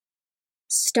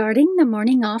Starting the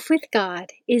morning off with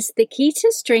God is the key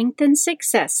to strength and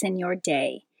success in your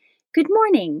day. Good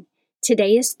morning.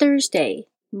 Today is Thursday,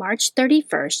 March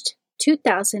 31st,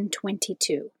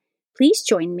 2022. Please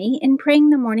join me in praying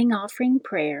the morning offering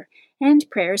prayer and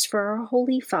prayers for our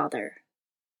Holy Father.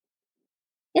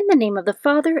 In the name of the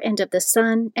Father, and of the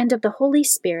Son, and of the Holy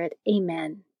Spirit,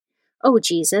 Amen. O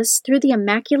Jesus, through the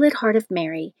Immaculate Heart of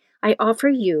Mary, I offer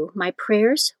you my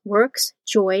prayers, works,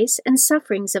 joys, and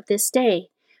sufferings of this day,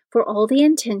 for all the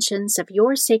intentions of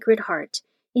your Sacred Heart,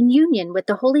 in union with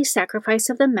the holy sacrifice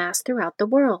of the Mass throughout the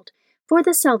world, for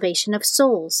the salvation of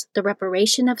souls, the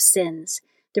reparation of sins,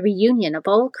 the reunion of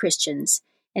all Christians,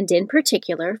 and in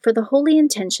particular for the holy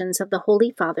intentions of the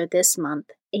Holy Father this month.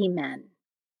 Amen.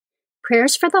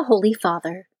 Prayers for the Holy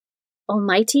Father.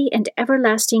 Almighty and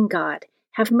everlasting God,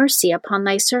 have mercy upon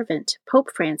thy servant,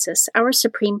 Pope Francis, our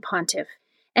Supreme Pontiff,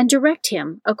 and direct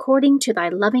him, according to thy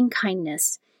loving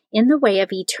kindness, in the way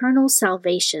of eternal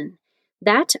salvation,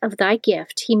 that of thy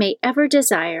gift he may ever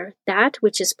desire that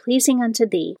which is pleasing unto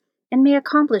thee, and may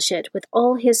accomplish it with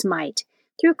all his might,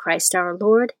 through Christ our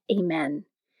Lord. Amen.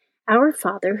 Our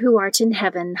Father, who art in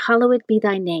heaven, hallowed be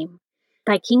thy name.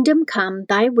 Thy kingdom come,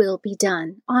 thy will be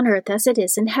done, on earth as it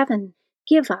is in heaven.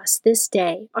 Give us this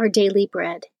day our daily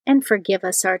bread, and forgive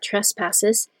us our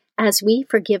trespasses, as we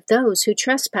forgive those who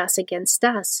trespass against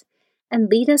us. And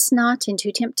lead us not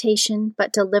into temptation,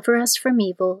 but deliver us from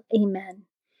evil. Amen.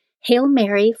 Hail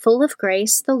Mary, full of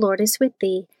grace, the Lord is with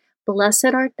thee.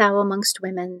 Blessed art thou amongst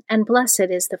women, and blessed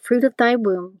is the fruit of thy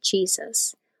womb,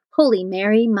 Jesus. Holy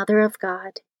Mary, Mother of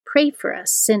God, pray for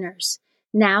us sinners,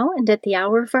 now and at the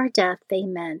hour of our death.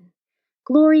 Amen.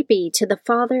 Glory be to the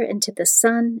Father, and to the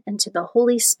Son, and to the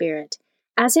Holy Spirit,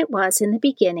 as it was in the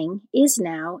beginning, is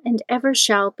now, and ever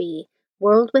shall be,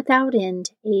 world without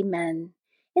end. Amen.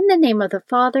 In the name of the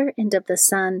Father, and of the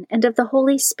Son, and of the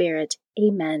Holy Spirit.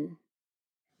 Amen.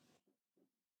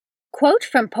 Quote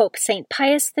from Pope St.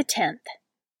 Pius X.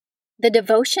 The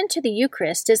devotion to the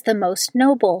Eucharist is the most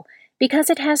noble, because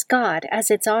it has God as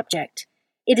its object.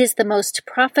 It is the most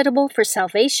profitable for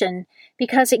salvation,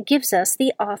 because it gives us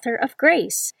the author of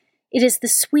grace. It is the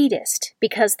sweetest,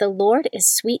 because the Lord is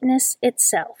sweetness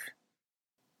itself.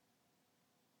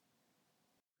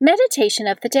 Meditation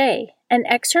of the Day, an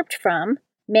excerpt from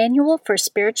Manual for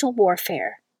Spiritual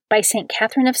Warfare by St.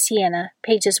 Catherine of Siena,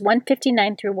 pages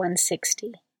 159 through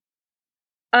 160.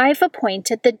 I've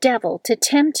appointed the devil to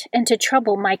tempt and to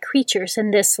trouble my creatures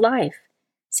in this life.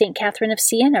 St. Catherine of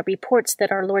Siena reports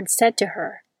that our Lord said to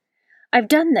her, I've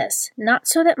done this, not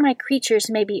so that my creatures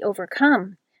may be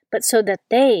overcome, but so that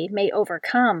they may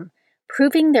overcome,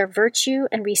 proving their virtue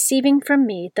and receiving from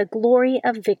me the glory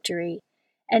of victory.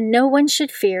 And no one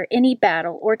should fear any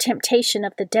battle or temptation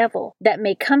of the devil that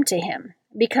may come to him,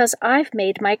 because I've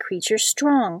made my creatures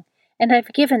strong, and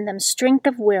I've given them strength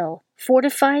of will,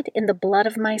 fortified in the blood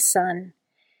of my Son.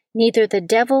 Neither the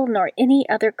devil nor any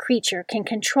other creature can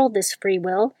control this free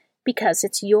will, because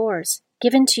it's yours,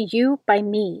 given to you by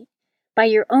me. By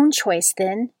your own choice,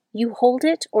 then, you hold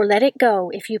it or let it go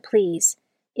if you please.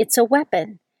 It's a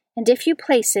weapon, and if you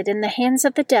place it in the hands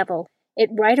of the devil, it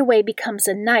right away becomes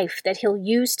a knife that he'll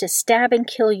use to stab and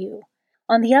kill you.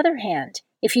 On the other hand,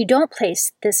 if you don't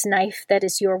place this knife that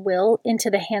is your will into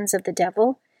the hands of the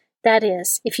devil, that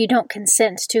is, if you don't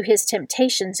consent to his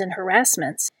temptations and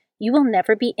harassments, you will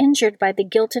never be injured by the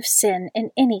guilt of sin in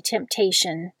any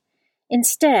temptation.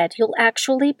 Instead, you'll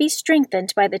actually be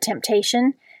strengthened by the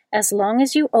temptation as long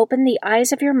as you open the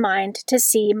eyes of your mind to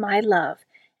see my love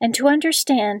and to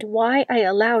understand why I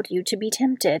allowed you to be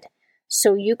tempted,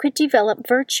 so you could develop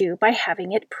virtue by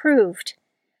having it proved.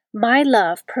 My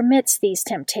love permits these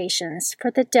temptations,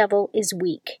 for the devil is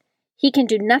weak. He can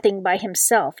do nothing by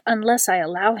himself unless I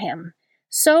allow him.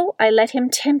 So I let him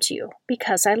tempt you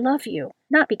because I love you,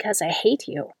 not because I hate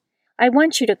you. I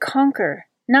want you to conquer,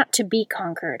 not to be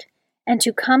conquered, and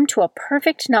to come to a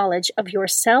perfect knowledge of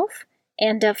yourself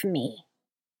and of me.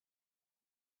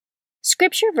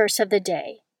 Scripture verse of the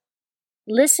day.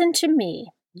 Listen to me,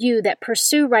 you that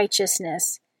pursue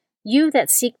righteousness, you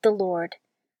that seek the Lord.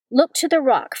 Look to the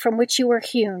rock from which you were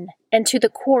hewn, and to the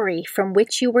quarry from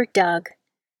which you were dug.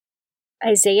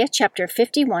 Isaiah chapter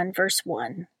 51, verse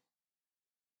 1.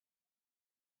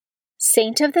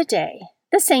 Saint of the Day.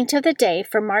 The saint of the day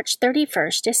for March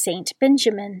 31st is Saint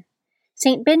Benjamin.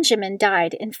 Saint Benjamin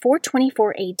died in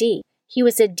 424 AD. He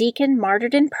was a deacon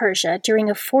martyred in Persia during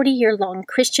a 40-year-long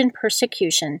Christian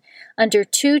persecution under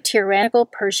two tyrannical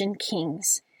Persian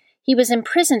kings. He was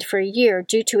imprisoned for a year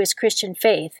due to his Christian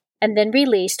faith, and then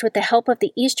released with the help of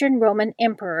the Eastern Roman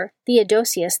Emperor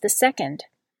Theodosius II.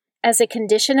 As a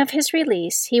condition of his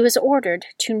release, he was ordered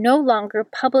to no longer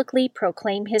publicly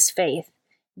proclaim his faith.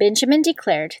 Benjamin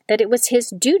declared that it was his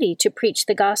duty to preach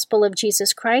the gospel of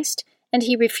Jesus Christ, and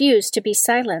he refused to be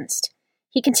silenced.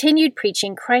 He continued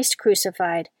preaching Christ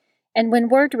crucified, and when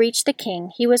word reached the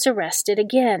king, he was arrested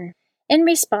again. In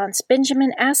response,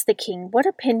 Benjamin asked the king what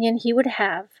opinion he would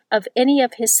have of any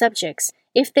of his subjects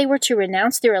if they were to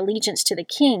renounce their allegiance to the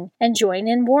king and join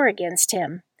in war against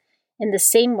him. In the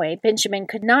same way, Benjamin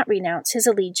could not renounce his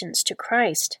allegiance to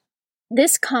Christ.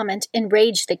 This comment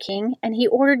enraged the king, and he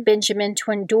ordered Benjamin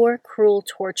to endure cruel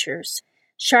tortures.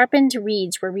 Sharpened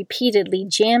reeds were repeatedly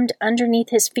jammed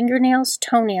underneath his fingernails,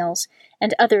 toenails,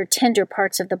 and other tender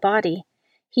parts of the body.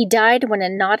 He died when a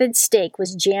knotted stake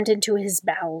was jammed into his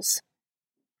bowels.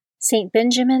 Saint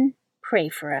Benjamin, pray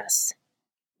for us.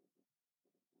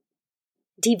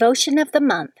 Devotion of the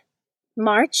Month.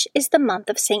 March is the month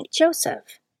of Saint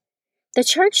Joseph. The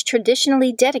Church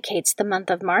traditionally dedicates the month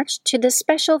of March to the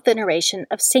special veneration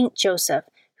of Saint Joseph,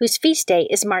 whose feast day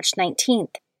is March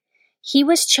 19th. He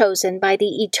was chosen by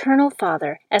the Eternal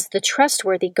Father as the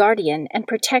trustworthy guardian and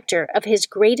protector of his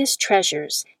greatest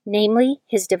treasures, namely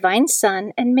his divine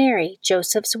Son and Mary,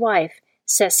 Joseph's wife,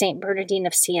 says St. Bernardine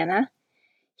of Siena.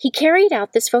 He carried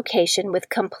out this vocation with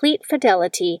complete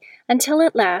fidelity until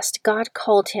at last God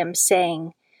called him,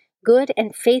 saying, "Good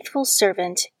and faithful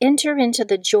servant, enter into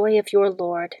the joy of your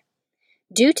Lord."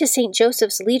 Due to St.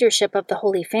 Joseph's leadership of the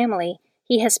Holy Family,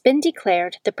 he has been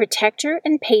declared the protector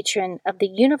and patron of the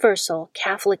Universal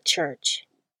Catholic Church.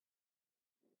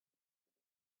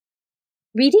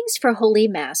 Readings for Holy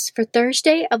Mass for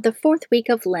Thursday of the 4th week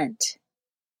of Lent.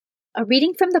 A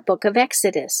reading from the book of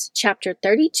Exodus, chapter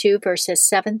 32, verses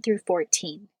 7 through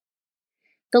 14.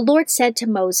 The Lord said to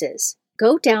Moses,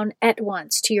 "Go down at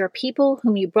once to your people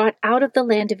whom you brought out of the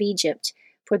land of Egypt,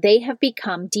 for they have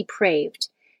become depraved.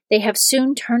 They have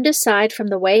soon turned aside from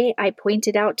the way I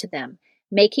pointed out to them,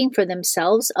 making for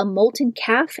themselves a molten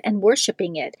calf and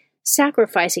worshipping it,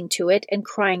 sacrificing to it and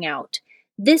crying out,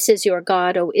 'This is your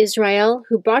God, O Israel,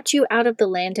 who brought you out of the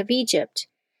land of Egypt.'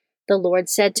 The Lord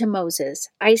said to Moses,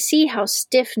 'I see how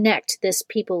stiff-necked this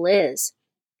people is.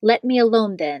 Let me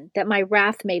alone then, that my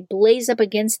wrath may blaze up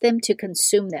against them to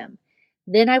consume them.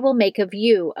 Then I will make of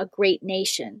you a great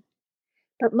nation.'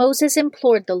 But Moses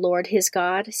implored the Lord his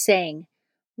God, saying,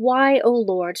 'Why, O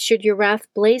Lord, should your wrath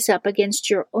blaze up against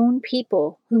your own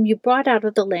people, whom you brought out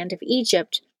of the land of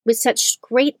Egypt with such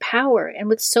great power and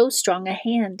with so strong a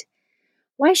hand?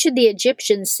 Why should the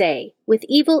Egyptians say, with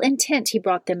evil intent he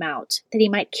brought them out, that he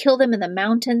might kill them in the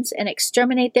mountains and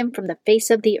exterminate them from the face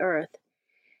of the earth?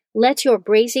 Let your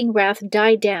brazen wrath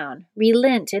die down,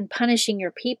 relent in punishing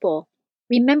your people.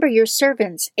 Remember your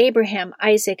servants, Abraham,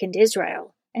 Isaac, and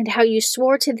Israel, and how you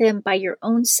swore to them by your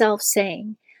own self,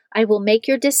 saying, I will make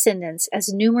your descendants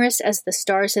as numerous as the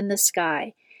stars in the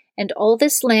sky, and all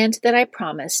this land that I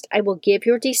promised I will give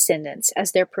your descendants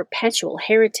as their perpetual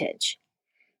heritage.'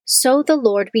 So the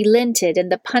Lord relented in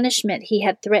the punishment he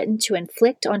had threatened to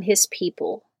inflict on his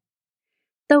people."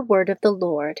 The Word of the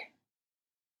Lord.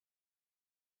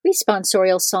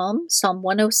 Responsorial Psalm, Psalm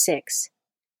 106.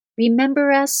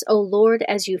 Remember us, O Lord,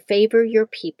 as you favor your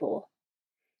people.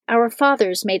 Our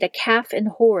fathers made a calf in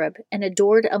Horeb and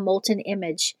adored a molten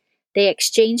image. They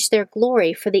exchanged their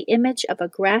glory for the image of a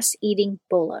grass-eating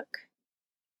bullock.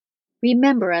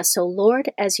 Remember us, O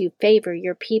Lord, as you favor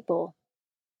your people.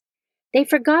 They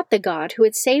forgot the God who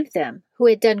had saved them, who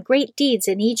had done great deeds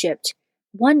in Egypt,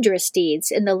 wondrous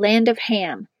deeds in the land of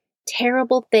Ham,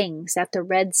 terrible things at the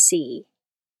Red Sea.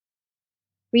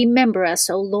 Remember us,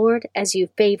 O Lord, as you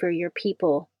favor your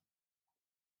people.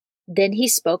 Then he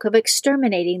spoke of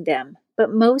exterminating them,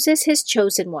 but Moses, his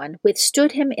chosen one,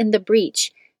 withstood him in the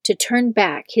breach to turn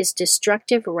back his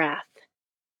destructive wrath.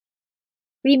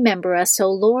 Remember us,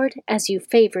 O Lord, as you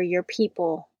favor your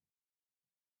people.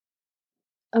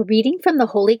 A reading from the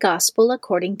Holy Gospel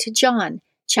according to John,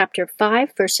 chapter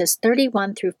 5, verses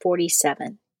 31 through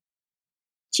 47.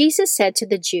 Jesus said to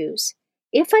the Jews,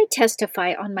 "If I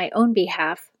testify on my own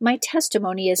behalf, my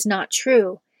testimony is not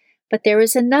true. But there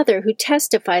is another who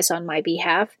testifies on my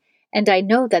behalf, and I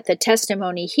know that the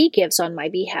testimony he gives on my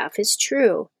behalf is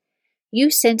true. You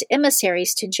sent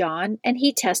emissaries to John, and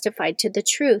he testified to the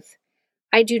truth.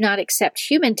 I do not accept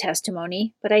human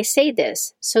testimony, but I say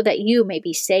this so that you may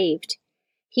be saved.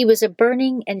 He was a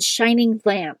burning and shining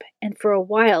lamp, and for a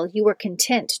while you were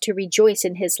content to rejoice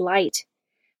in his light.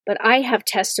 But I have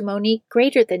testimony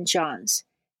greater than John's.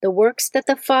 The works that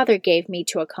the Father gave me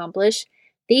to accomplish,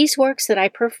 these works that I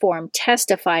perform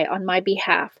testify on my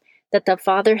behalf that the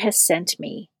Father has sent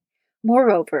me.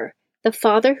 Moreover, the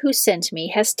Father who sent me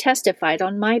has testified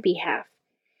on my behalf.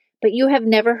 But you have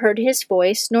never heard his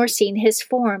voice nor seen his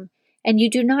form, and you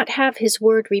do not have his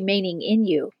word remaining in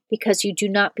you, because you do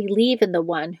not believe in the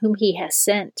one whom he has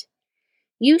sent.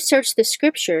 You search the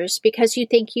Scriptures because you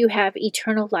think you have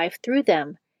eternal life through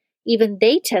them. Even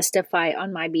they testify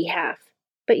on my behalf,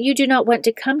 but you do not want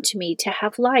to come to me to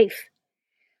have life.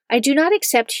 I do not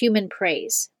accept human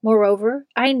praise. Moreover,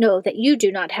 I know that you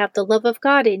do not have the love of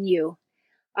God in you.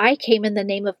 I came in the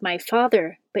name of my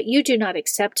Father, but you do not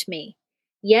accept me.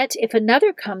 Yet if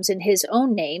another comes in his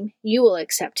own name, you will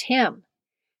accept him.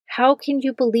 How can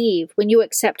you believe when you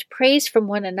accept praise from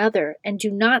one another and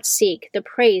do not seek the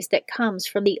praise that comes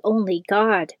from the only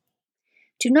God?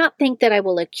 Do not think that I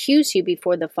will accuse you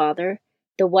before the Father.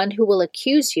 The one who will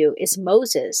accuse you is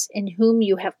Moses, in whom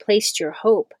you have placed your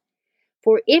hope.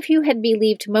 For if you had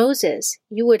believed Moses,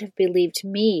 you would have believed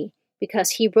me,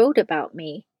 because he wrote about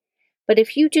me. But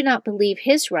if you do not believe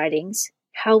his writings,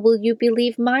 how will you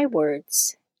believe my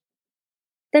words?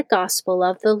 The Gospel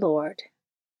of the Lord.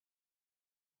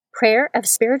 Prayer of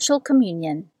Spiritual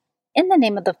Communion. In the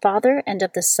name of the Father, and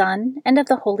of the Son, and of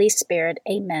the Holy Spirit.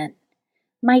 Amen.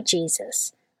 My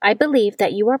Jesus, I believe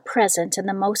that you are present in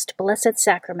the most blessed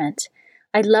sacrament.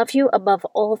 I love you above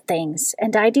all things,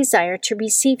 and I desire to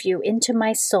receive you into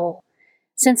my soul.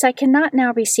 Since I cannot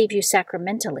now receive you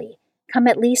sacramentally, come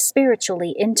at least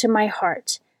spiritually into my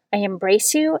heart. I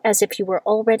embrace you as if you were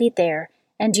already there,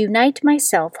 and unite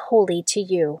myself wholly to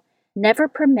you. Never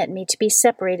permit me to be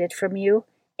separated from you.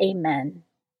 Amen.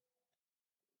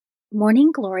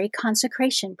 Morning Glory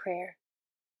Consecration Prayer.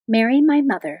 Mary, my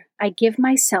Mother, I give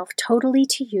myself totally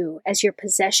to you as your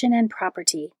possession and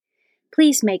property.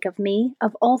 Please make of me,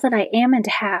 of all that I am and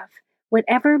have,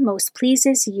 whatever most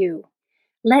pleases you.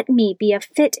 Let me be a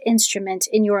fit instrument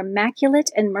in your immaculate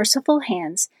and merciful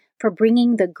hands for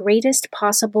bringing the greatest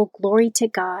possible glory to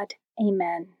God.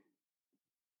 Amen.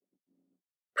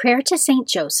 Prayer to Saint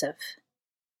Joseph.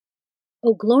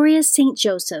 O glorious Saint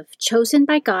Joseph, chosen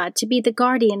by God to be the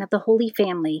guardian of the Holy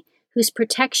Family, whose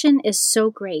protection is so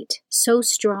great, so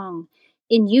strong,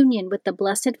 in union with the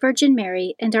Blessed Virgin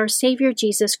Mary and our Savior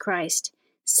Jesus Christ,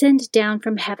 send down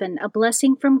from heaven a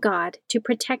blessing from God to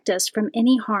protect us from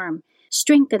any harm,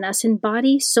 strengthen us in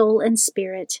body, soul, and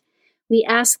spirit. We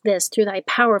ask this through thy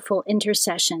powerful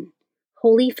intercession.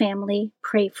 Holy Family,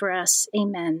 pray for us.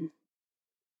 Amen.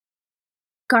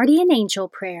 Guardian Angel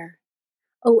Prayer.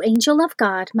 O angel of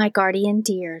God, my guardian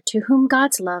dear, to whom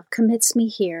God's love commits me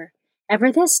here,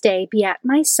 ever this day be at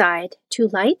my side, to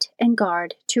light and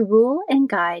guard, to rule and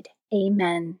guide.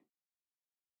 Amen.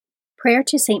 Prayer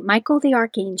to Saint Michael the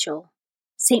Archangel.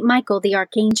 Saint Michael the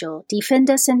Archangel,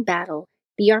 defend us in battle.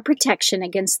 Be our protection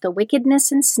against the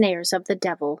wickedness and snares of the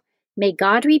devil. May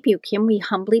God rebuke him, we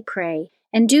humbly pray.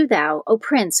 And do thou, O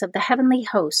Prince of the heavenly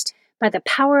host, by the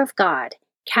power of God,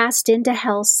 cast into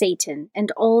hell Satan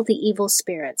and all the evil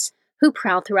spirits who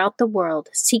prowl throughout the world,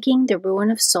 seeking the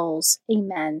ruin of souls.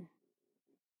 Amen.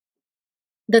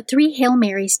 The Three Hail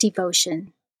Marys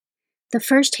Devotion. The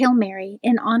first Hail Mary,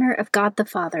 in honor of God the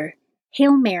Father.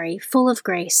 Hail Mary, full of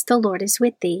grace, the Lord is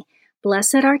with thee.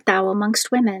 Blessed art thou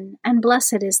amongst women, and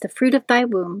blessed is the fruit of thy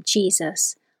womb,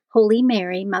 Jesus. Holy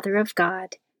Mary, Mother of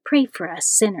God, pray for us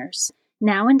sinners,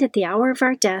 now and at the hour of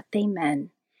our death. Amen.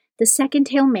 The second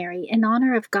Hail Mary, in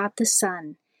honor of God the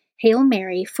Son. Hail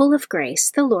Mary, full of grace,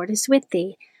 the Lord is with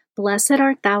thee. Blessed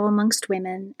art thou amongst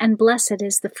women, and blessed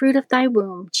is the fruit of thy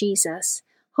womb, Jesus.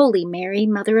 Holy Mary,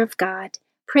 Mother of God,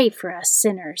 pray for us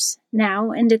sinners,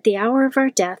 now and at the hour of our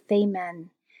death. Amen.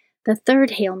 The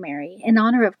third Hail Mary, in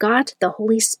honor of God the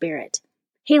Holy Spirit.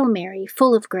 Hail Mary,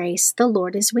 full of grace, the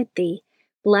Lord is with thee.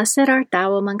 Blessed art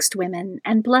thou amongst women,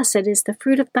 and blessed is the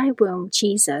fruit of thy womb,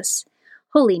 Jesus.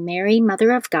 Holy Mary,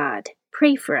 Mother of God,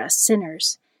 pray for us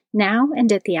sinners, now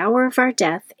and at the hour of our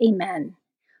death. Amen.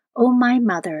 O my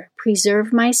Mother,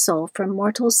 preserve my soul from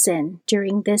mortal sin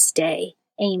during this day.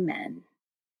 Amen.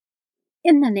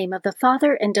 In the name of the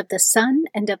Father, and of the Son,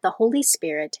 and of the Holy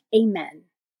Spirit. Amen.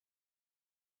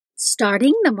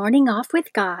 Starting the morning off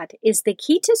with God is the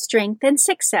key to strength and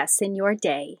success in your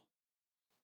day.